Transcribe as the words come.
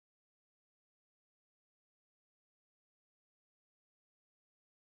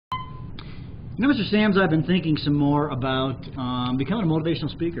You know, Mr. Sams, I've been thinking some more about becoming a motivational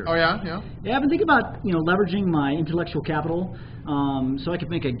speaker. Oh, yeah? Yeah? Yeah, I've been thinking about, leveraging my intellectual capital so I could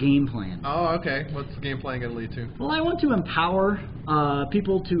make a game plan. Oh, okay. What's the game plan going to lead to? Well, I want to empower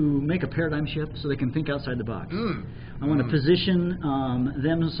people to make a paradigm shift so they can think outside the box. I want to position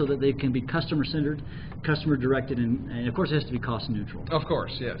them so that they can be customer-centered, customer-directed, and of course it has to be cost-neutral. Of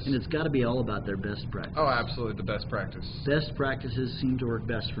course, yes. And it's got to be all about their best practice. Oh, absolutely, the best practice. Best practices seem to work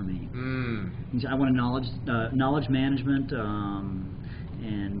best for me. I want knowledge management,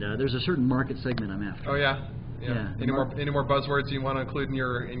 and there's a certain market segment I'm after. Oh, yeah? Yeah. Any more buzzwords you want to include in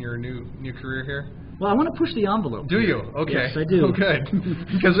your new career here? Well, I want to push the envelope. Do you? Okay. Yes, I do. Oh, good.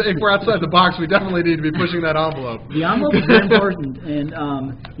 Because if we're outside the box, we definitely need to be pushing that envelope. The envelope is very important, and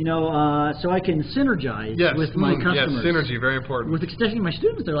so I can synergize with my customers. Yes, synergy, very important. With especially my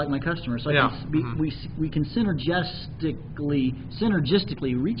students, they're like my customers. So we can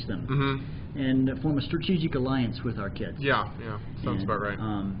synergistically reach them and form a strategic alliance with our kids. Yeah, sounds about right.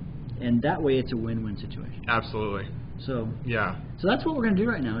 And that way, it's a win-win situation. Absolutely. So that's what we're going to do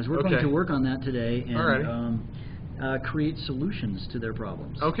right now. Is we're going to work on that today and create solutions to their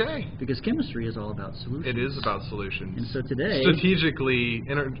problems. Okay. Because chemistry is all about solutions. It is about solutions. And so today, strategically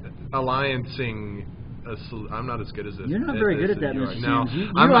alliancing. I'm not as good as this. You're not very good at that, Mr. No, Sams. You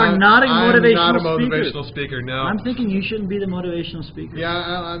are not a motivational speaker. No. I'm thinking you shouldn't be the motivational speaker.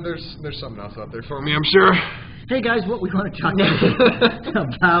 Yeah, there's something else out there for me, I'm sure. Hey guys, what we want to talk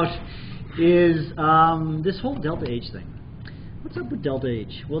about is this whole delta H thing. What's up with delta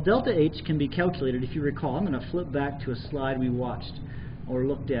H? Well, delta H can be calculated, if you recall. I'm going to flip back to a slide we watched or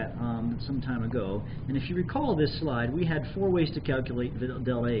looked at some time ago. And if you recall this slide, we had 4 ways to calculate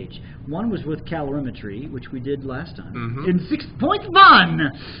delta H. One was with calorimetry, which we did last time, in 6.1.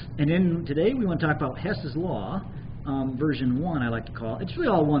 And then today we want to talk about Hess's Law, version 1, I like to call it. It's really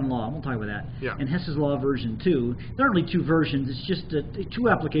all one law. We'll talk about that. Yeah. And Hess's Law version 2. There aren't really 2 versions. It's just 2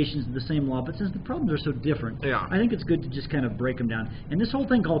 applications of the same law. But since the problems are so different, I think it's good to just kind of break them down. And this whole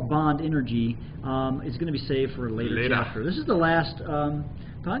thing called bond energy is going to be saved for a later chapter. This is the last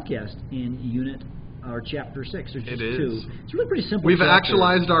podcast in unit or chapter 6. There's just 2. It's really pretty simple. We've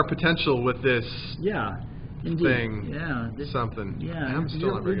actualized our potential with this. Indeed. Thing. Yeah. Something. Yeah. I'm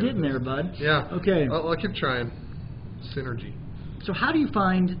still You're getting there, bud. Yeah. Okay. I'll keep trying. Synergy. So how do you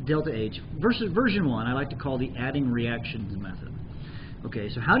find delta H? Version 1, I like to call the adding reactions method. Okay,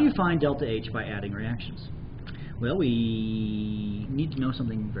 so how do you find delta H by adding reactions? Well, we need to know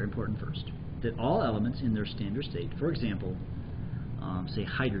something very important first. That all elements in their standard state, for example, say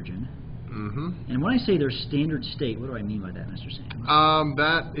hydrogen, and when I say their standard state, what do I mean by that, Mr. Sams?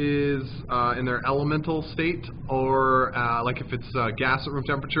 That is in their elemental state, or like if it's a gas at room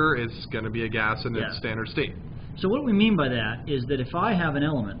temperature, it's going to be a gas in its standard state. So what we mean by that is that if I have an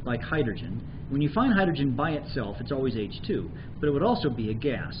element like hydrogen, when you find hydrogen by itself, it's always H2, but it would also be a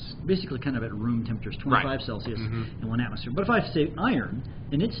gas, basically kind of at room temperatures, 25 Celsius and 1 atmosphere. But if I say iron,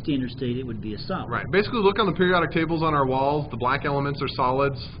 in its standard state, it would be a solid. Right. Basically, look on the periodic tables on our walls. The black elements are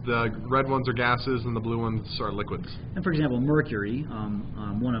solids, the red ones are gases, and the blue ones are liquids. And for example, mercury,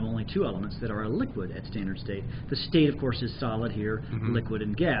 one of only 2 elements that are a liquid at standard state. The state, of course, is solid here, liquid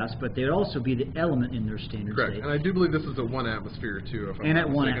and gas, but they would also be the element in their standard state. And I do believe this is at 1 atmosphere, too. If and at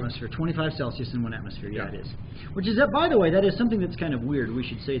 1 atmosphere, 25 Celsius in 1 atmosphere, it is. Which is, by the way, that is something that's kind of weird. We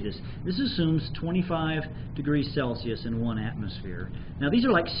should say this. This assumes 25 degrees Celsius in 1 atmosphere. Now, these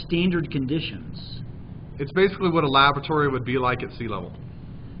are like standard conditions. It's basically what a laboratory would be like at sea level.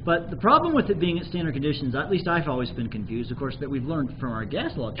 But the problem with it being at standard conditions, at least I've always been confused, of course, that we've learned from our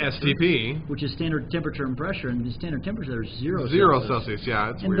gas law chapter, STP, which is standard temperature and pressure, and the standard temperature is 0 Celsius, yeah,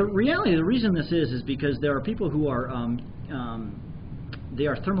 it's and weird. The reality, the reason this is because there are people who are, they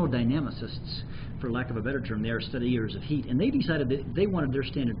are thermodynamicists, for lack of a better term. They are studiers of heat, and they decided that they wanted their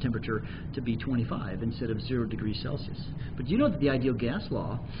standard temperature to be 25 instead of 0 degrees Celsius. But do you know that the ideal gas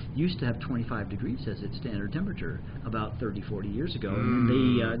law used to have 25 degrees as its standard temperature about 30, 40 years ago?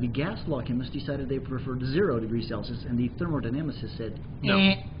 And the gas law chemists decided they preferred 0 degrees Celsius, and the thermodynamicists said, no,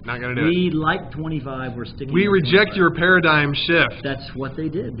 not going to do it. We like 25, we're sticking We with reject 25. your paradigm shift. That's what they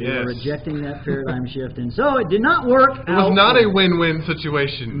did. They were rejecting that paradigm shift, and so it did not work out. It was not a win-win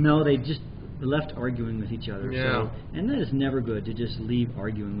situation. No, they just left arguing with each other. Yeah. So, and that is never good, to just leave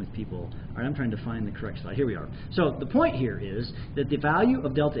arguing with people. All right, I'm trying to find the correct slide. Here we are. So the point here is that the value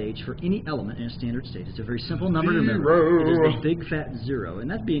of delta H for any element in a standard state is a very simple number to remember. It is the big fat 0, and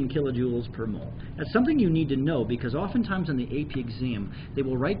that being kilojoules per mole. That's something you need to know, because oftentimes on the AP exam, they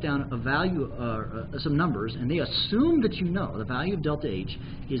will write down a value, some numbers, and they assume that you know the value of delta H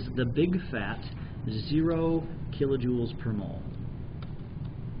is the big fat 0 kilojoules per mole.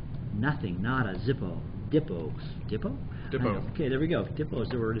 nothing, nada, zippo, dippo. Dippo? Dippo. Okay, there we go. Dippo is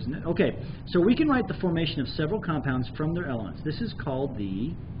the word, isn't it? Okay, so we can write the formation of several compounds from their elements. This is called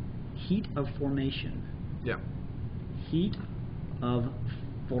the heat of formation. Yeah. Heat of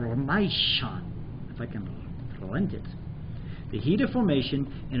formation, if I can relent it. The heat of formation,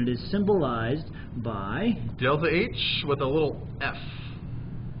 and it is symbolized by... Delta H with a little F.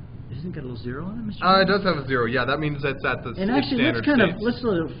 Isn't it got a little zero on it, Mr. It does have a 0. Yeah, that means it's at the And actually, let's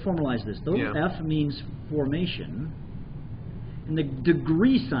formalize this. The little Yeah. F means formation, and the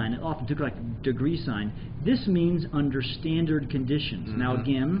degree sign, it often took like a degree sign, this means under standard conditions. Now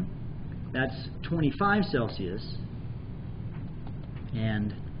again, that's 25 Celsius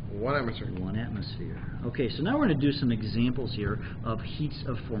and 1 atmosphere. 1 atmosphere. Okay, so now we're going to do some examples here of heats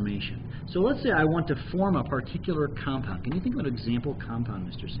of formation. So let's say I want to form a particular compound. Can you think of an example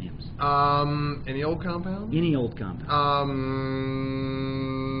compound, Mr. Sams? Any old compound? Any old compound.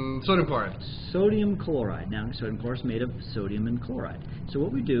 Sodium chloride. Sodium chloride. Now, sodium chloride is made of sodium and chloride. So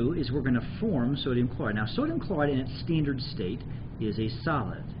what we do is we're going to form sodium chloride. Now, sodium chloride in its standard state is a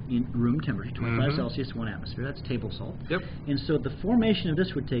solid in room temperature, 25 Celsius, 1 atmosphere. That's table salt. Yep. And so the formation of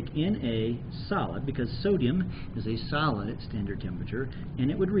this would take in a solid, because sodium is a solid at standard temperature,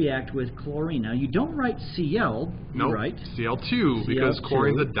 and it would react with chlorine. Now, you don't write Cl, you write Cl2, because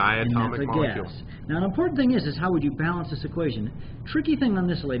chlorine's a diatomic molecule. Gas. Now, an important thing is how would you balance this equation? Tricky thing on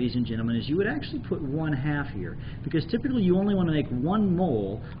this, ladies and gentlemen, is you would actually put 1/2 here, because typically you only want to make 1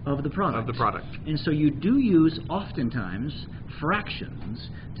 mole of the product. And so you do use, oftentimes, fractions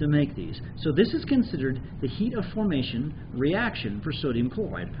to make these. So this is considered the heat of formation reaction for sodium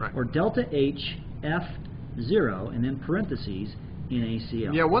chloride, or delta H F0, and then parentheses,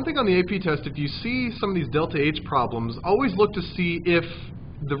 NaCl. Yeah, one thing on the AP test, if you see some of these delta H problems, always look to see if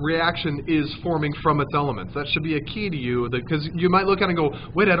the reaction is forming from its elements. That should be a key to you, because you might look at it and go,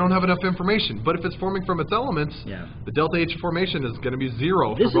 wait, I don't have enough information. But if it's forming from its elements, the delta H formation is going to be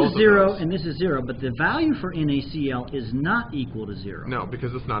 0 This for both is 0 of those. and this is 0, but the value for NaCl is not equal to 0. No,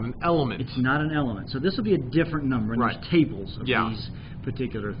 because it's not an element. It's not an element. So this will be a different number in these tables of these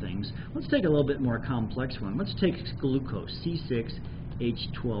particular things. Let's take a little bit more complex one. Let's take glucose,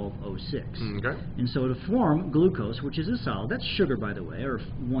 C6H12O6. Okay. And so to form glucose, which is a solid, that's sugar, by the way, or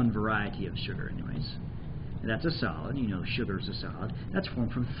one variety of sugar anyways. And that's a solid. You know sugar is a solid. That's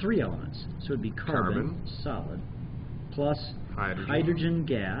formed from 3 elements. So it would be carbon, solid, plus hydrogen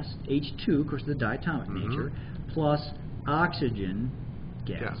gas, H2, of course, the diatomic nature, plus oxygen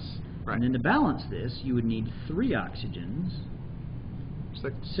gas. And then to balance this, you would need 3 oxygens,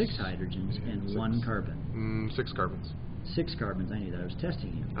 6 hydrogens, and 1 carbon. 6 carbons. 6 carbons. I knew that. I was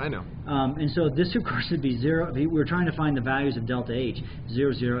testing you. I know. And so this, of course, would be 0. We were trying to find the values of delta H,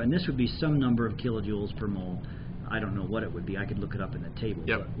 0, 0, and this would be some number of kilojoules per mole. I don't know what it would be. I could look it up in the table,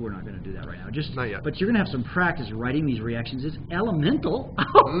 but we're not going to do that right now. Not yet. But you're going to have some practice writing these reactions. It's elemental.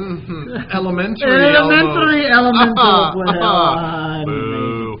 Elementary. Elemental.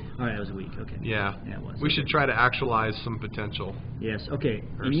 Boo. All right, that was weak. Okay. Yeah. It was. We should try to actualize some potential. Yes. Okay.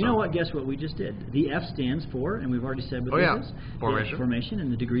 And you know what? Guess what we just did? The F stands for, and we've already said what it is. Formation,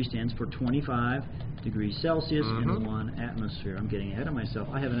 and the degree stands for 25 degrees Celsius and 1 atmosphere. I'm getting ahead of myself.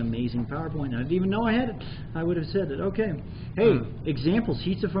 I have an amazing PowerPoint. I didn't even know I had it. I would have said it. Okay. Hey, examples,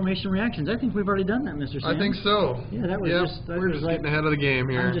 heats of formation reactions. I think we've already done that, Mr. Sam. I think so. Yeah, that was just... We're just getting ahead of the game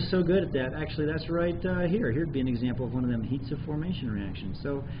here. I'm just so good at that. Actually, that's right here. Here'd be an example of one of them heats of formation reactions.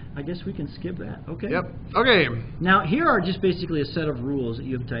 So I guess we can skip that. Okay. Yep. Okay. Now, here are just basically a set of rules that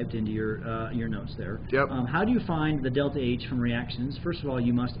you have typed into your notes there. Yep. How do you find the delta H from reactions? First of all,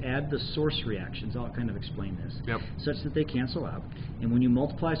 you must add the source reactions. I'll kind of explain this. Such that they cancel out. And when you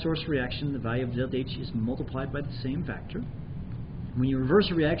multiply source reaction, the value of delta H is multiplied by the same factor. When you reverse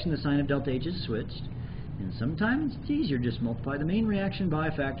a reaction, the sign of delta H is switched. And sometimes it's easier, just multiply the main reaction by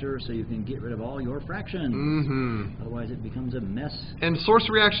a factor so you can get rid of all your fractions. Otherwise it becomes a mess. And source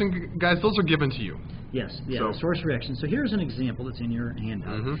reaction, guys, those are given to you. Yes, the source reaction. So here's an example that's in your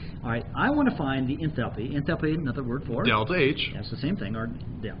handout. All right, I want to find the enthalpy. Enthalpy, another word for delta H. That's the same thing, or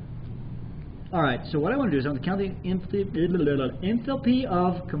del. All right, so what I want to do is I want to count the enthalpy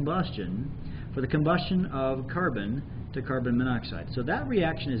of combustion for the combustion of carbon to carbon monoxide. So that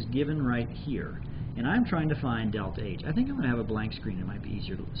reaction is given right here. And I'm trying to find delta H. I think I'm going to have a blank screen. It might be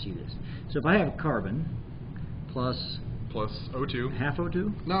easier to see this. So if I have carbon plus O2. Half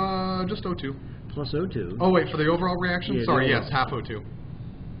O2? No, just O2. Plus O2. Oh, wait, for the overall reaction? Yeah, sorry, yes, half O2.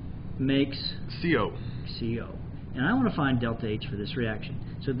 Makes CO. CO. And I want to find delta H for this reaction.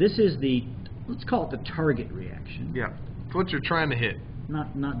 So this is the, let's call it the target reaction. Yeah, it's what you're trying to hit.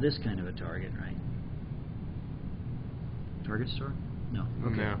 Not this kind of a target, right? Target star? No.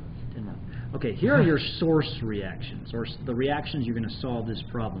 Okay. No. 10 more. Okay, here are your source reactions, or the reactions you're going to solve this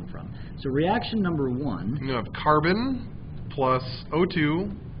problem from. So reaction number 1. You have carbon plus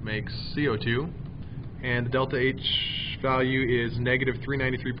O2 makes CO2, and the delta H value is negative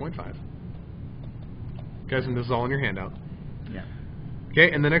 393.5. Guys, and this is all in your handout. Yeah.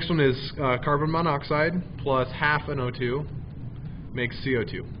 Okay, and the next one is carbon monoxide plus half an O2 makes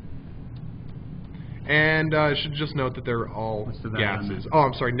CO2. And I should just note that they're all gases. Oh,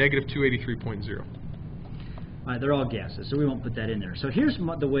 I'm sorry, negative 283.0. All right, they're all gases, so we won't put that in there. So here's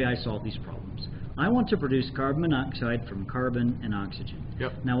the way I solve these problems. I want to produce carbon monoxide from carbon and oxygen.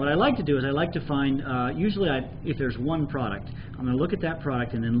 Yep. Now what I like to do is I like to find, usually if there's one product, I'm going to look at that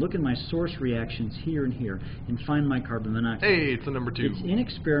product and then look at my source reactions here and here and find my carbon monoxide. Hey, it's a number 2. It's in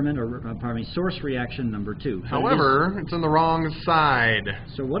experiment, or pardon me, source reaction number 2. However, it's on the wrong side.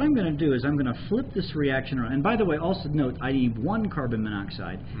 So what I'm going to do is I'm going to flip this reaction around. And by the way, also note, I need 1 carbon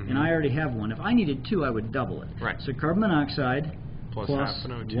monoxide, and I already have 1. If I needed 2, I would double it. Right. So carbon monoxide plus half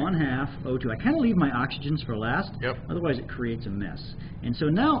an O2. 1/2 O2. I kind of leave my oxygens for last, Yep. Otherwise it creates a mess. And so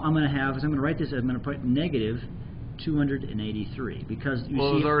now I'm going to have, as I'm going to write this, I'm going to put negative 283, because you see...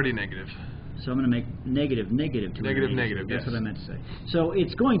 Well, it was already negative. So I'm going to make negative 283. Negative, That's yes. what I meant to say. So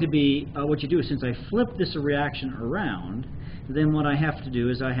it's going to be, what you do is, since I flip this reaction around, then what I have to do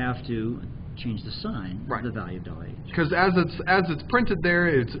is I have to change the sign of the value of delta H. Because as it's printed there,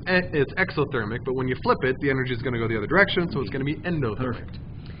 it's exothermic, but when you flip it, the energy is going to go the other direction, so it's going to be endothermic. Perfect.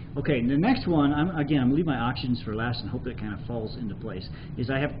 Okay, the next one, I'm going to leave my oxygens for last and hope it kind of falls into place, is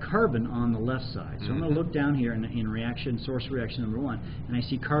I have carbon on the left side. So I'm going to look down here in reaction, source reaction number 1, and I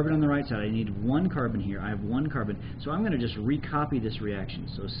see carbon on the right side. I need 1 carbon here. I have 1 carbon. So I'm going to just recopy this reaction.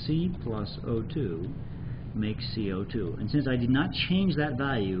 So C plus O2 makes CO2. And since I did not change that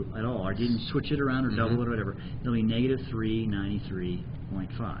value at all, or didn't switch it around or double it or whatever, it'll be negative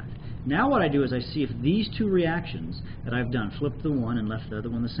 393.5. Now what I do is I see if these 2 reactions that I've done, flipped the one and left the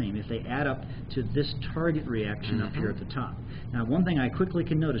other one the same, if they add up to this target reaction up here at the top. Now one thing I quickly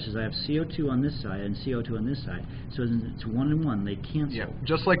can notice is I have CO2 on this side and CO2 on this side, so it's 1 and 1, they cancel. Yeah,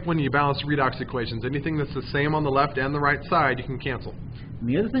 just like when you balance redox equations, anything that's the same on the left and the right side, you can cancel. And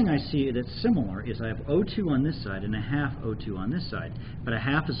the other thing I see that's similar is I have O2 on this side and 1/2 O2 on this side, but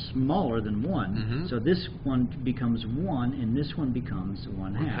 1/2 is smaller than 1, so this one becomes 1 and this one becomes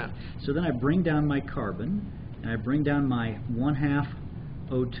 1/2. So then I bring down my carbon and I bring down my 1/2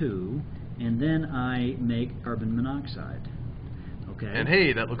 O2, and then I make carbon monoxide. Okay. And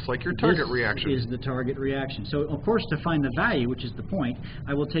hey, that looks like your target reaction. This is the target reaction. So of course, to find the value, which is the point,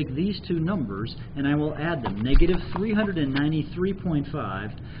 I will take these 2 numbers and I will add them. Negative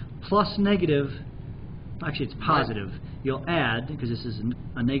 393.5 plus negative, actually it's positive. You'll add, because this is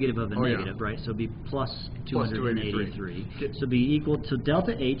a negative of a negative, right? So it'll be plus 283. So it'll be equal to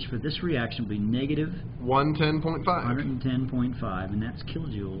delta H for this reaction will be negative 110.5. 110.5, and that's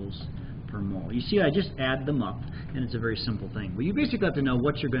kilojoules per mole. You see, I just add them up, and it's a very simple thing. But you basically have to know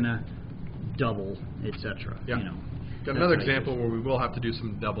what you're going to double, etc. Yeah. You know, got another example where we will have to do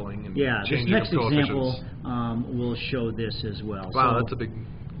some doubling and this changing next of coefficients. example will show this as well. Wow, so that's a big...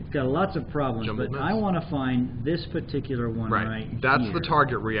 It's got lots of problems, but mess. I want to find this particular one right That's here. the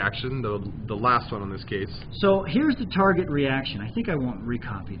target reaction, the last one in this case. So here's the target reaction. I think I won't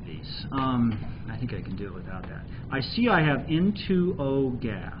recopy these. I think I can do it without that. I see I have N2O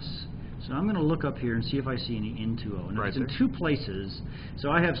gas. So I'm going to look up here and see if I see any N2O. Now it's in 2 places. So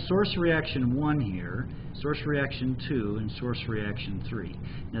I have source reaction 1 here, source reaction 2, and source reaction 3.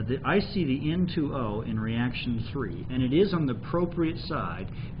 Now I see the N2O in reaction 3, and it is on the appropriate side,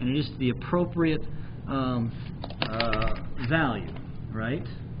 and it is the appropriate value, right?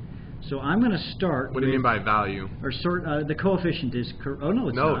 So I'm going to start. What do you mean by value? Or sort the coefficient is. Oh no,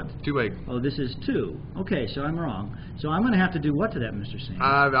 it's not. No, too big. Oh, this is 2. Okay, so I'm wrong. So I'm going to have to do what to that, Mr. Singh?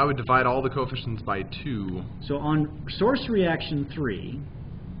 I would divide all the coefficients by 2. So on source reaction 3,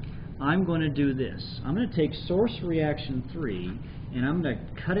 I'm going to do this. I'm going to take source reaction 3 and I'm going to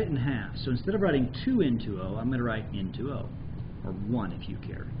cut it in half. So instead of writing 2 N2O, I'm going to write N2O, or 1 if you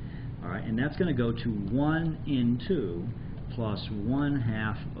care. All right, and that's going to go to 1 N2 plus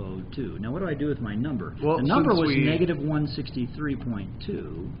 1/2 O2. Now what do I do with my number? Well, the number was negative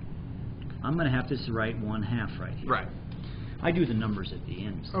 163.2. I'm going to have to write 1/2 right here. Right. I do the numbers at the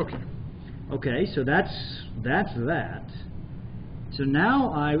end. Okay. Okay, so that's that. So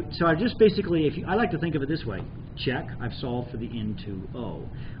now I just basically, I like to think of it this way. Check, I've solved for the N2O.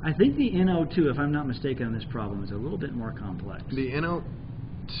 I think the NO2, if I'm not mistaken on this problem, is a little bit more complex. The NO2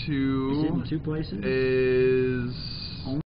 is it in 2 places? is